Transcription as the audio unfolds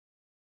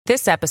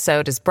This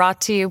episode is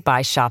brought to you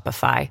by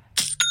Shopify.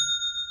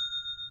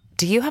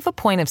 Do you have a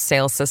point of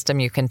sale system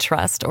you can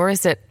trust, or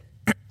is it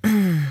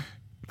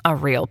a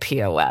real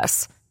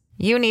POS?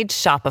 You need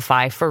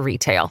Shopify for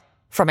retail.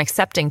 From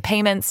accepting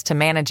payments to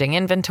managing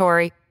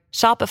inventory,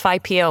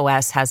 Shopify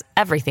POS has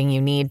everything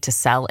you need to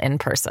sell in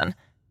person.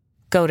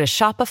 Go to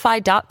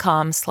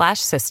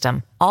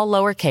shopify.com/system, all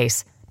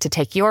lowercase, to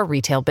take your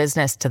retail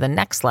business to the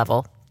next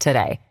level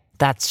today.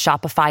 That's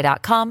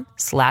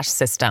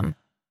shopify.com/system.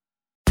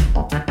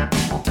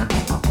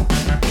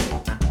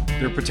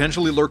 They're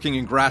potentially lurking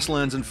in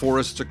grasslands and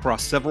forests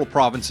across several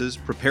provinces,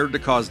 prepared to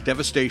cause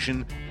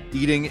devastation,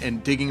 eating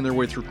and digging their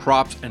way through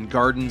crops and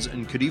gardens,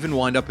 and could even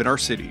wind up in our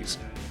cities.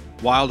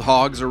 Wild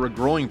hogs are a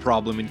growing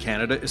problem in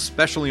Canada,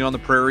 especially on the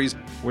prairies,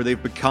 where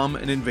they've become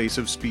an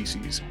invasive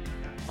species.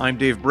 I'm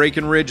Dave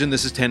Breckenridge, and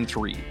this is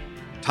 10-3.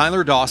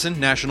 Tyler Dawson,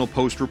 National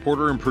Post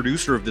reporter and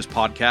producer of this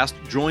podcast,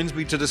 joins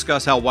me to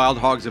discuss how wild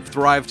hogs have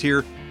thrived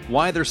here,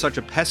 why they're such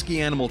a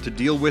pesky animal to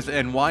deal with,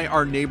 and why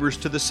our neighbors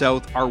to the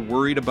south are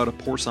worried about a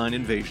porcine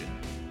invasion.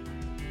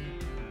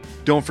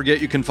 Don't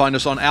forget you can find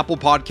us on Apple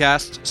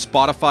Podcasts,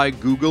 Spotify,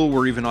 Google,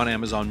 we're even on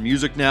Amazon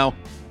Music now.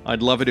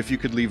 I'd love it if you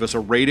could leave us a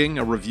rating,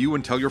 a review,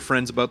 and tell your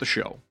friends about the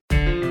show.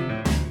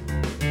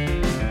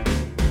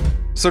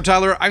 So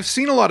Tyler, I've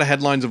seen a lot of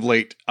headlines of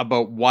late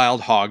about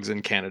wild hogs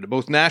in Canada,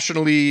 both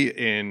nationally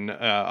in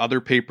other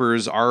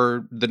papers,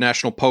 the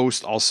National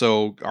Post,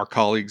 also our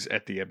colleagues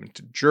at the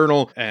Edmonton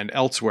Journal and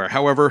elsewhere.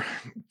 However,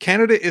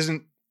 Canada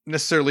isn't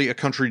necessarily a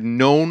country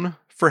known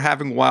for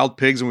having wild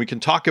pigs, and we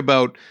can talk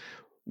about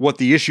what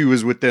the issue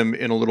is with them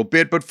in a little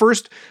bit. But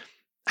first,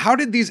 how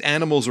did these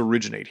animals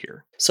originate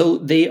here? So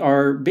they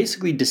are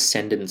basically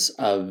descendants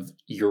of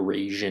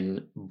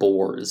Eurasian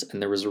boars,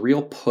 and there was a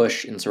real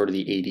push in sort of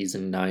the 80s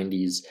and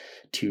 90s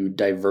to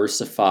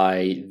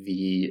diversify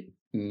the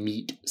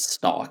meat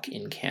stock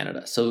in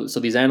Canada. So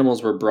these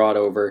animals were brought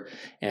over,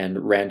 and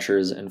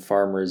ranchers and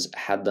farmers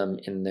had them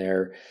in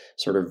their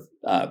sort of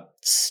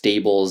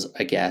stables,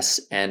 I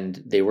guess,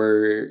 and they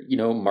were,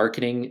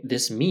 marketing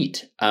this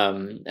meat.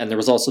 And there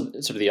was also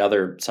sort of the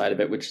other side of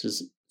it, which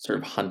is sort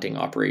of hunting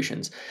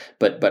operations,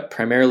 but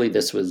primarily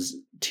this was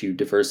to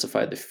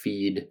diversify the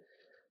food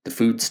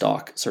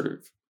stock sort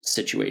of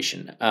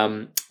situation.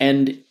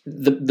 And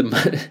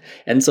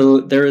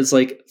so there is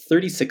like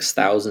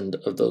 36,000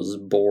 of those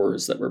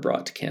boars that were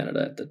brought to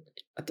Canada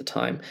at the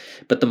time,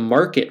 but the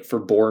market for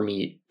boar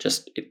meat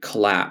it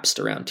collapsed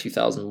around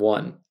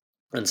 2001,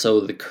 and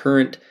so the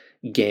current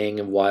gang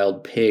of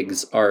wild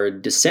pigs are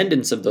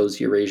descendants of those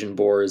Eurasian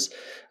boars.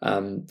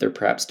 They're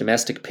perhaps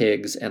domestic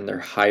pigs, and they're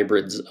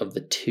hybrids of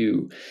the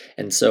two.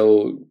 And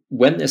so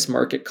when this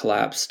market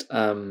collapsed,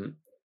 there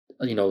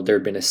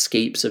had been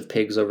escapes of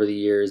pigs over the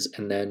years,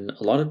 and then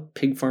a lot of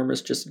pig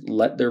farmers just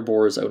let their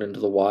boars out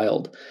into the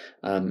wild.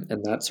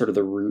 And that's sort of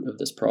the root of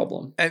this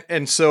problem.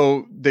 And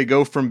so they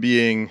go from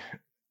being,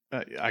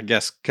 I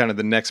guess, kind of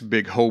the next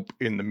big hope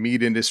in the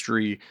meat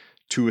industry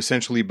to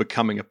essentially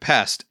becoming a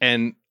pest.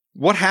 And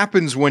what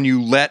happens when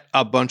you let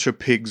a bunch of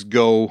pigs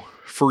go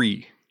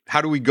free? How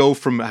do we go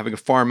from having a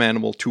farm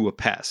animal to a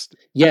pest?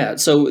 Yeah,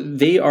 so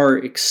they are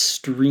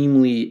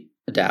extremely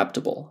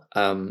adaptable.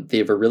 They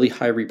have a really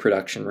high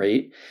reproduction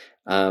rate.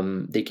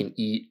 They can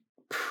eat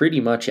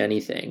pretty much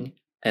anything.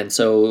 And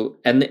so,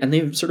 and they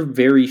have sort of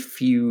very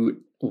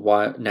few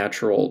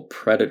natural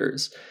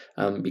predators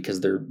because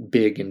they're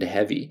big and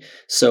heavy.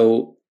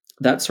 So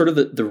that's sort of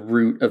the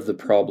root of the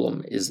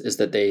problem is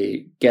that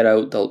they get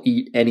out, they'll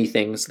eat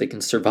anything so they can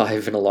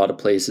survive in a lot of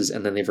places,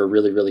 and then they have a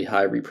really, really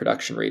high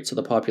reproduction rate. So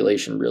the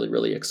population really,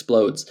 really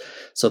explodes.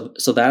 So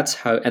that's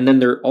how, and then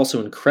they're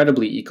also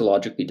incredibly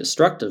ecologically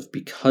destructive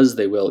because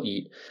they will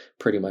eat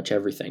pretty much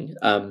everything.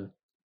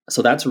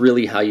 So that's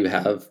really how you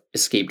have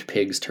escaped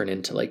pigs turn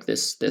into like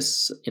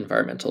this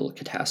environmental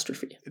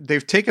catastrophe.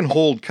 They've taken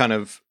hold kind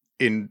of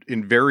in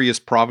various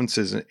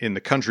provinces in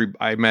the country,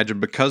 I imagine,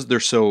 because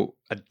they're so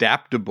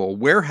adaptable.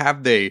 Where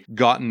have they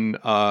gotten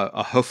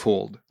a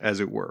hoofhold, as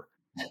it were?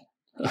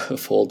 A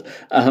hoofhold?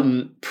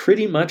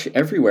 Pretty much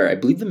everywhere. I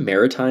believe the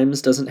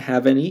Maritimes doesn't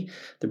have any.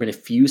 There have been a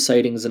few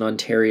sightings in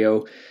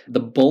Ontario. The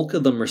bulk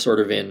of them are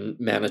sort of in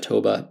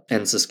Manitoba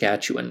and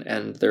Saskatchewan,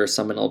 and there are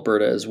some in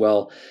Alberta as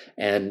well.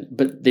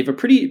 But they have a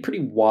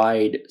pretty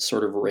wide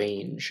sort of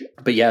range.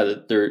 But yeah,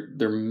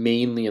 they're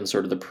mainly in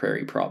sort of the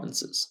prairie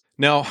provinces.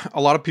 Now, a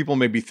lot of people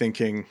may be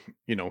thinking,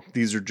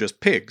 these are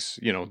just pigs.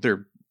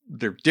 They're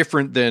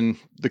different than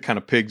the kind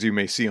of pigs you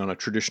may see on a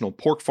traditional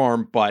pork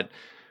farm, but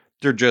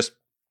they're just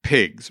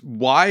pigs.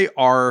 Why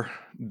are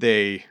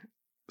they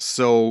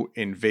so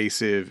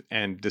invasive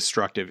and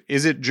destructive?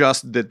 Is it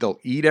just that they'll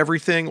eat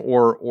everything,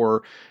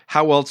 or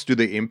how else do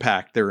they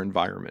impact their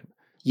environment?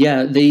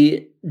 Yeah,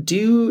 they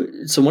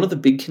do. So one of the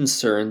big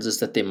concerns is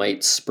that they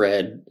might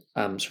spread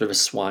sort of a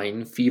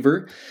swine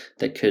fever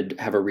that could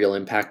have a real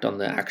impact on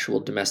the actual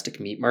domestic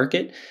meat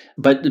market.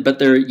 But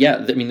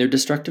they're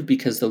destructive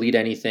because they'll eat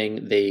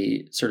anything.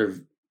 They sort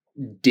of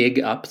dig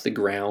up the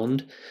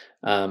ground.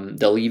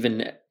 They'll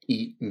even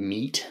eat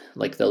meat,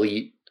 like they'll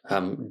eat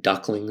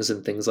ducklings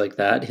and things like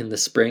that in the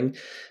spring,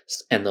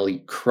 and they'll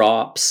eat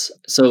crops.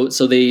 So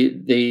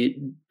they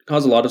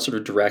cause a lot of sort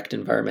of direct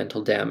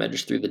environmental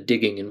damage through the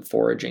digging and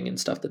foraging and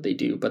stuff that they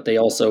do, but they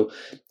also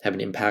have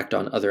an impact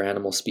on other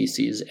animal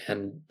species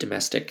and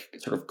domestic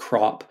sort of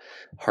crop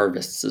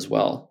harvests as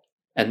well.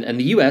 And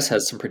the U.S.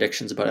 has some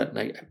predictions about it,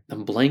 and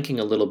I'm blanking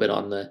a little bit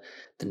on the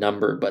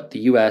number, but the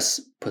U.S.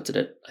 puts it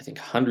at, I think,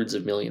 hundreds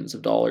of millions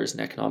of dollars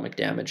in economic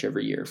damage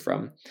every year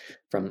from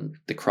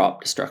the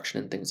crop destruction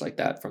and things like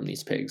that from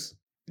these pigs.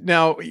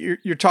 Now,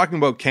 you're talking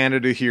about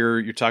Canada here.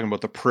 You're talking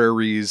about the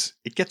prairies.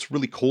 It gets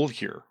really cold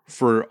here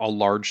for a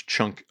large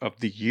chunk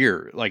of the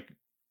year. Like,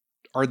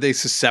 are they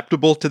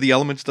susceptible to the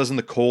elements? Doesn't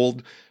the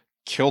cold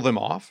kill them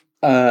off?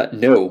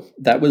 No,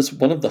 that was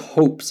one of the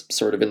hopes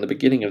sort of in the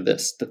beginning of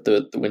this, that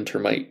the winter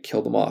might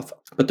kill them off.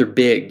 But they're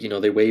big,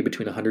 they weigh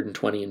between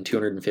 120 and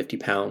 250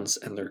 pounds,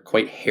 and they're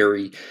quite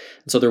hairy. And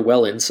so they're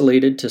well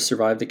insulated to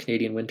survive the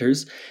Canadian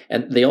winters.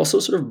 And they also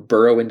sort of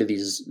burrow into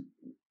these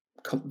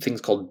things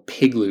called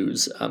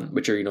pigloos,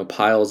 which are,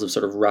 piles of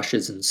sort of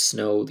rushes and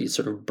snow, these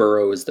sort of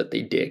burrows that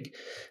they dig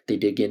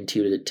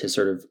into to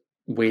sort of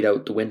wait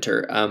out the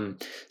winter.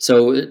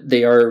 So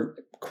they are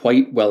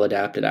quite well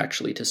adapted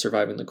actually to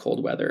surviving the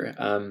cold weather.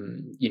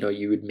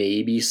 You would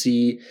maybe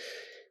see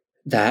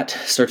that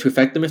start to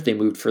affect them if they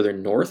moved further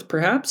north,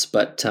 perhaps,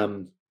 but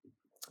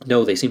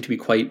no, they seem to be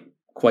quite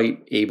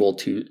able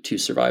to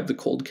survive the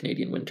cold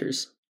Canadian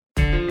winters.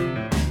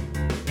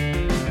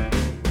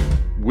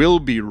 We'll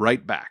be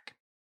right back.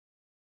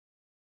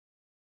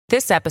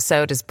 This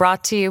episode is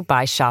brought to you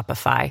by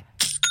Shopify.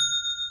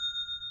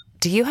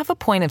 Do you have a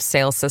point of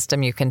sale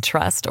system you can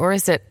trust, or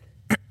is it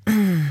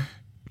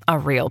a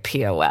real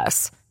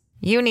POS?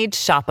 You need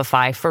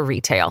Shopify for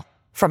retail.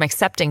 From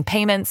accepting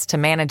payments to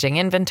managing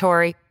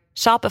inventory,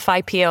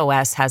 Shopify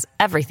POS has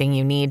everything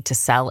you need to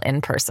sell in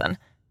person.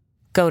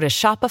 Go to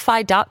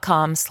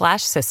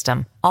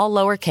shopify.com/system, all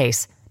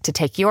lowercase, to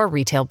take your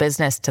retail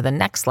business to the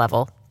next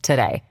level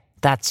today.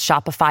 That's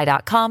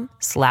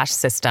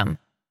shopify.com/system.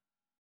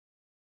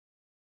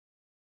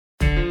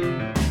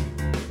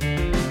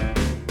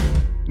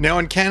 Now,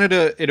 in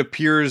Canada, it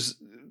appears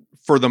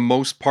for the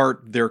most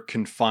part, they're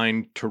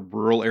confined to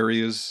rural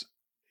areas.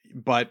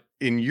 But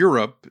in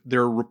Europe,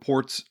 there are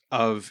reports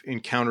of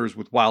encounters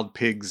with wild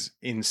pigs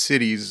in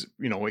cities,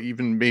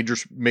 even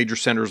major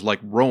centers like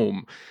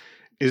Rome.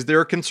 Is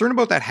there a concern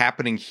about that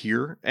happening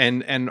here?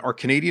 And are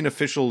Canadian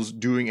officials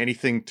doing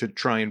anything to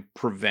try and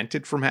prevent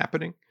it from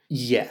happening?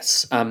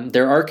 Yes,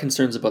 there are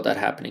concerns about that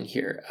happening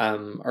here.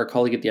 Our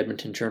colleague at the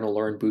Edmonton Journal,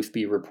 Lauren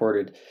Boothby,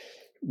 reported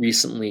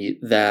recently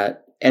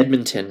that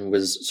Edmonton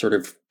was sort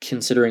of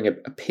considering a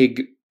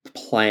pig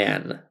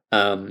plan.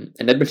 And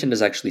Edmonton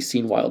has actually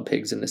seen wild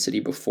pigs in the city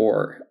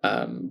before,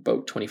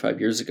 about 25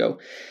 years ago.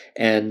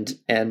 And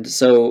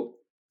so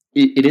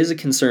it is a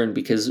concern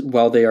because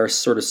while they are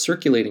sort of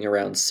circulating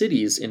around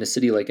cities, in a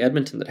city like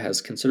Edmonton that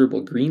has considerable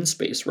green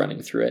space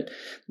running through it,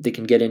 they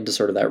can get into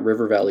sort of that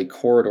river valley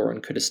corridor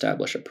and could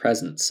establish a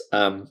presence.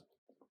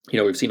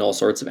 We've seen all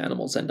sorts of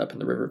animals end up in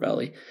the river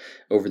valley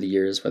over the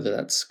years, whether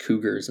that's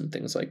cougars and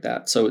things like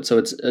that. So it's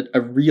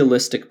a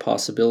realistic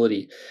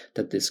possibility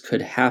that this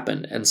could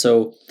happen. And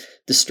so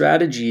the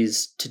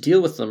strategies to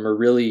deal with them are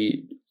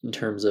really in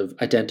terms of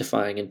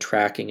identifying and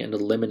tracking and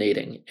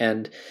eliminating.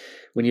 And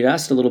when you'd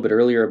asked a little bit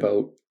earlier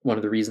about one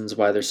of the reasons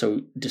why they're so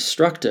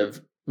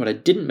destructive, what I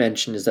didn't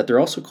mention is that they're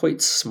also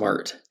quite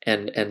smart.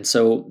 And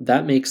so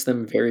that makes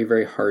them very,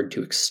 very hard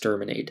to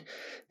exterminate.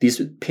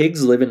 These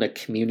pigs live in a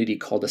community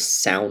called a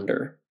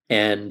sounder.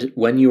 And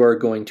when you are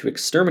going to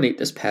exterminate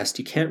this pest,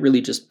 you can't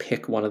really just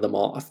pick one of them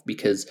off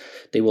because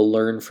they will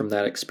learn from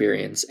that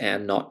experience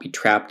and not be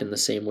trapped in the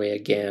same way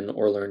again,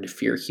 or learn to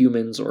fear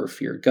humans or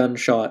fear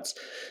gunshots,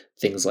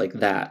 things like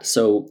that.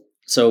 So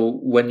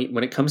when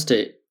it comes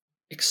to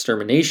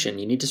extermination,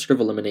 you need to sort of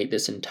eliminate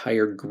this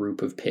entire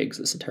group of pigs,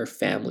 this entire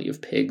family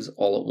of pigs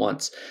all at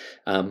once,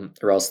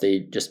 or else they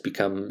just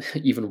become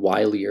even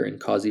wilier and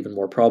cause even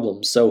more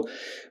problems. So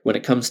when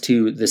it comes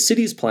to the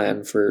city's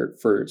plan for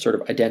sort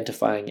of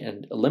identifying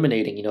and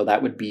eliminating,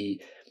 that would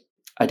be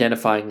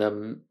identifying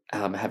them,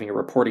 having a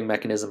reporting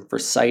mechanism for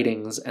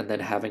sightings, and then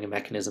having a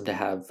mechanism to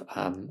have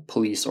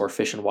police or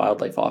fish and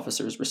wildlife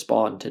officers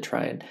respond to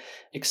try and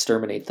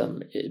exterminate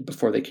them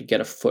before they could get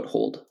a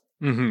foothold.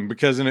 Mm-hmm,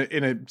 because in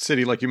a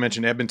city like you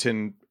mentioned,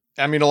 Edmonton,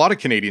 a lot of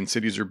Canadian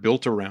cities are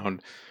built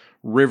around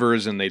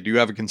rivers, and they do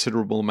have a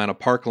considerable amount of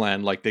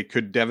parkland. Like, they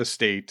could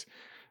devastate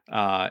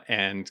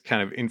and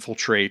kind of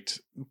infiltrate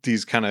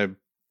these kind of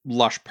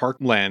lush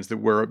parklands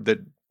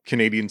that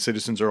Canadian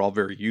citizens are all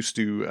very used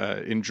to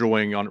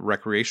enjoying on a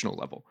recreational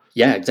level.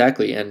 Yeah,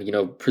 exactly. And,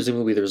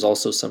 presumably there's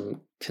also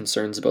some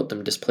concerns about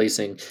them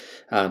displacing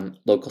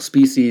local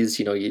species.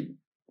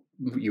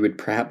 You would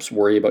perhaps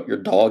worry about your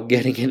dog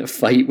getting in a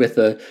fight with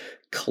a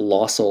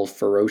colossal,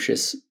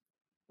 ferocious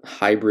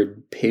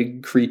hybrid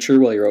pig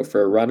creature while you're out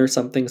for a run or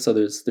something. So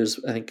there's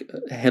I think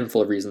a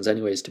handful of reasons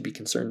anyways to be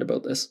concerned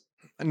about this.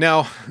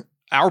 Now,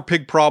 our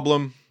pig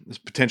problem is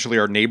potentially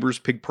our neighbor's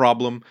pig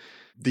problem.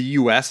 the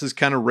US has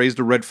kind of raised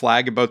a red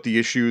flag about the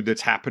issue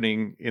that's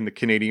happening in the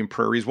Canadian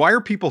prairies. Why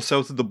are people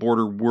south of the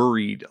border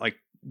worried? Like,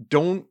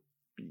 don't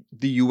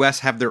the US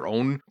have their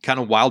own kind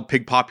of wild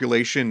pig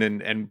population?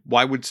 And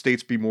why would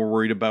states be more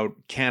worried about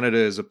Canada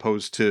as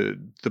opposed to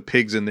the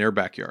pigs in their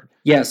backyard?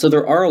 Yeah, so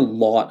there are a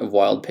lot of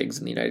wild pigs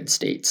in the United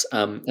States,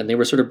 and they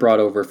were sort of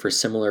brought over for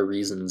similar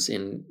reasons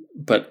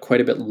but quite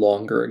a bit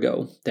longer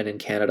ago than in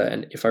Canada.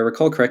 And if I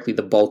recall correctly,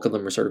 the bulk of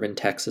them were sort of in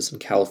Texas and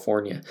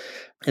California,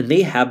 and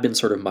they have been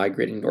sort of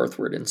migrating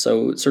northward. And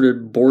so sort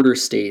of border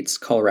states,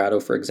 Colorado,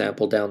 for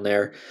example, down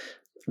there,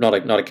 not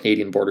a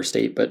Canadian border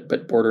state,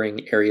 but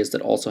bordering areas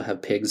that also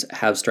have pigs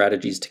have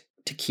strategies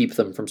to keep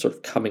them from sort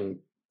of coming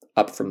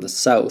up from the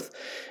south.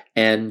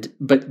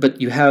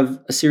 But you have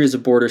a series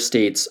of border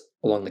states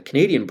along the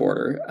Canadian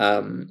border,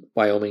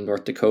 Wyoming,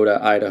 North Dakota,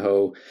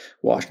 Idaho,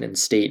 Washington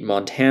State,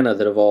 Montana,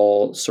 that have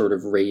all sort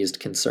of raised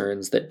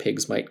concerns that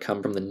pigs might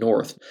come from the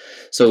north.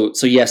 So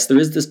yes, there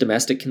is this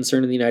domestic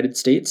concern in the United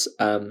States,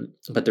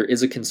 but there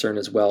is a concern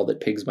as well that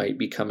pigs might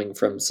be coming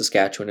from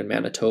Saskatchewan and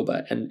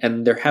Manitoba.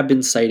 And there have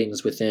been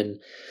sightings within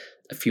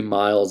a few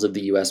miles of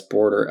the US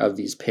border of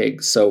these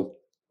pigs. So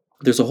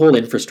there's a whole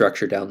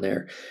infrastructure down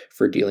there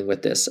for dealing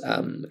with this,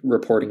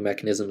 reporting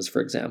mechanisms,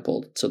 for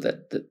example, so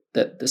that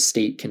the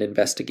state can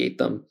investigate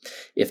them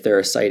if there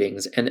are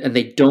sightings. And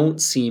they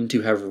don't seem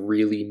to have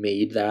really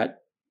made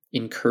that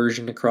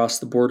incursion across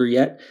the border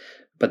yet,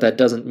 but that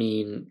doesn't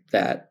mean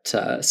that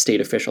state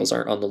officials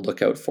aren't on the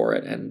lookout for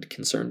it and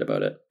concerned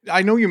about it.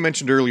 I know you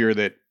mentioned earlier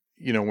that,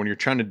 when you're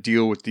trying to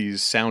deal with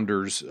these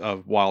sounders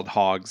of wild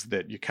hogs,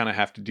 that you kind of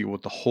have to deal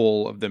with the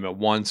whole of them at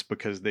once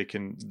because they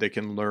can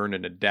learn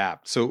and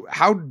adapt. So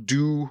how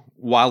do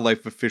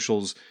wildlife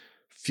officials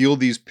feel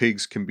these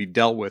pigs can be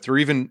dealt with? Or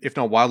even if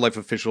not wildlife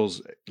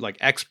officials, like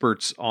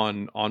experts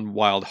on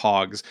wild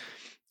hogs,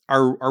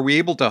 are we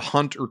able to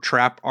hunt or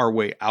trap our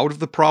way out of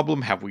the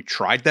problem? Have we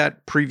tried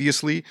that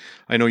previously?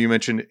 I know you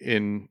mentioned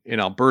in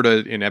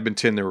Alberta, in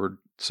Edmonton, there were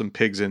some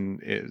pigs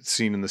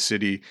seen in the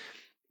city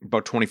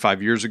about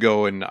 25 years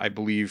ago. And I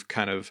believe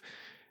kind of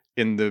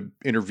in the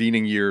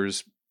intervening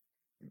years,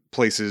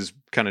 places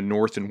kind of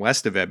north and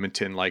west of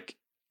Edmonton, like,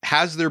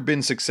 has there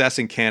been success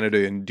in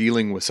Canada in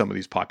dealing with some of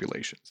these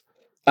populations?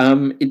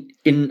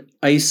 In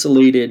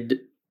isolated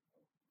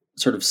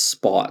sort of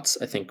spots,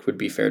 I think would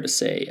be fair to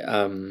say.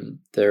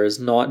 There has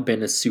not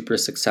been a super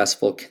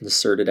successful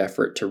concerted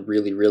effort to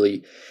really,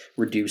 really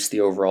reduce the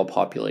overall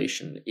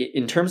population.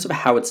 In terms of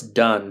how it's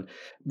done,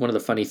 one of the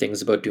funny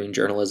things about doing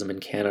journalism in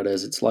Canada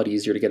is it's a lot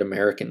easier to get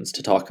Americans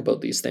to talk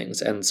about these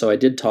things. And so I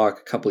did talk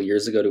a couple of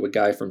years ago to a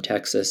guy from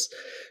Texas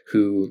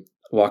who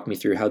walked me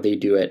through how they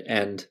do it.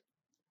 And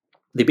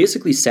they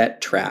basically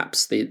set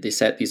traps. They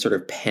set these sort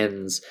of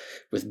pens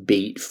with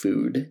bait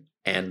food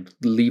and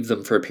leave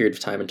them for a period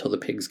of time until the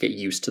pigs get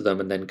used to them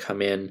and then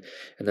come in,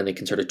 and then they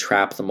can sort of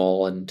trap them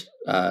all and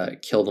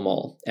kill them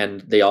all.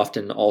 And they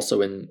often also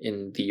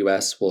in the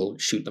US will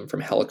shoot them from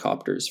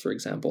helicopters, for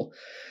example,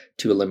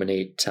 to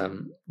eliminate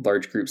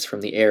large groups from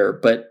the air.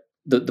 But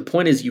the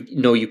point is,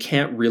 you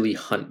can't really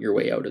hunt your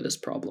way out of this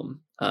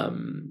problem.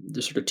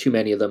 There's sort of too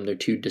many of them. They're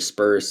too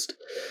dispersed.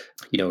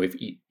 If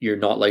you're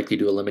not likely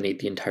to eliminate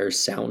the entire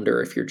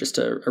sounder if you're just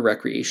a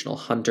recreational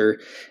hunter.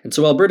 And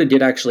so Alberta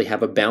did actually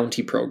have a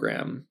bounty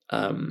program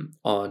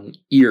on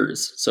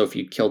ears. So if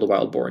you killed a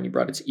wild boar and you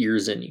brought its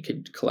ears in, you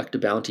could collect a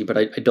bounty. But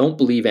I don't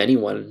believe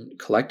anyone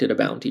collected a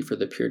bounty for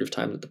the period of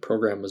time that the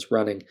program was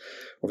running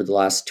over the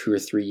last 2 or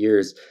 3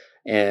 years.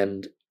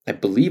 And I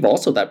believe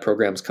also that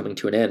program's coming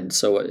to an end.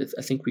 So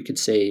I think we could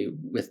say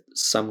with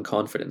some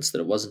confidence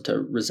that it wasn't a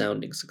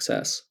resounding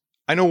success.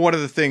 I know one of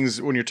the things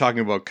when you're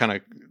talking about kind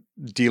of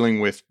dealing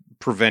with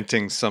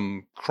preventing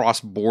some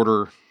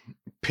cross-border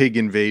pig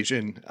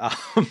invasion,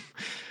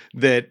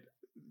 that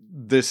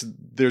there's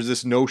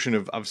this notion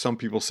of some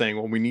people saying,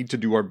 well, we need to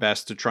do our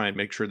best to try and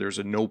make sure there's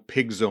a no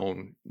pig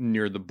zone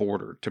near the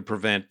border to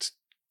prevent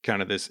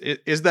kind of this.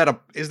 Is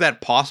that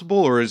possible?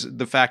 Or is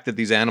the fact that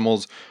these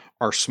animals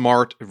are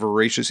smart,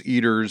 voracious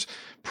eaters,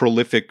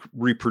 prolific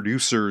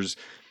reproducers,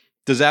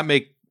 does that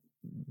make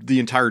the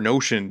entire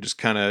notion just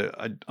kind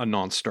of a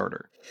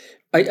non-starter?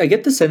 I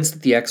get the sense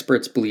that the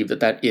experts believe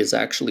that is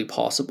actually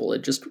possible.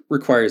 It just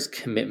requires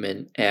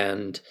commitment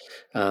and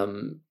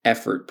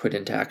effort put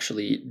into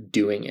actually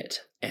doing it,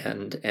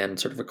 and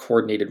sort of a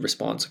coordinated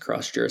response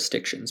across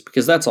jurisdictions,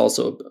 because that's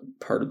also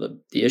part of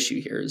the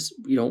issue here is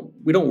we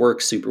don't work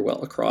super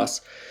well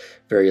across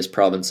various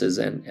provinces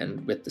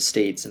and with the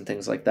states and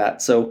things like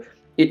that. So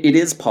it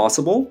is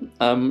possible.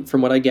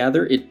 From what I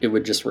gather, it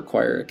would just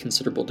require a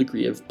considerable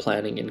degree of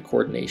planning and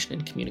coordination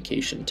and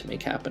communication to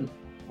make happen.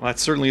 Well, that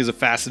certainly is a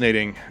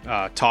fascinating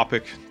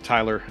topic,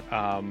 Tyler.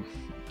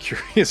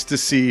 Curious to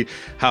see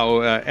how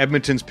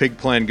Edmonton's pig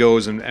plan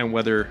goes and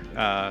whether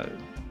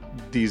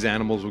these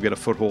animals will get a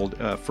foothold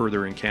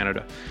further in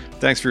Canada.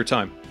 Thanks for your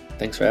time.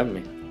 Thanks for having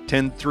me.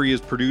 10-3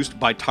 is produced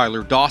by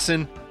Tyler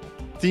Dawson.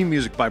 Theme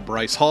music by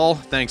Bryce Hall.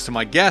 Thanks to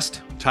my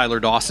guest, Tyler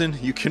Dawson.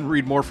 You can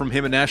read more from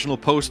him at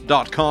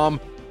nationalpost.com.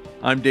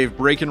 I'm Dave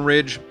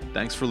Breckenridge.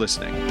 Thanks for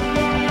listening.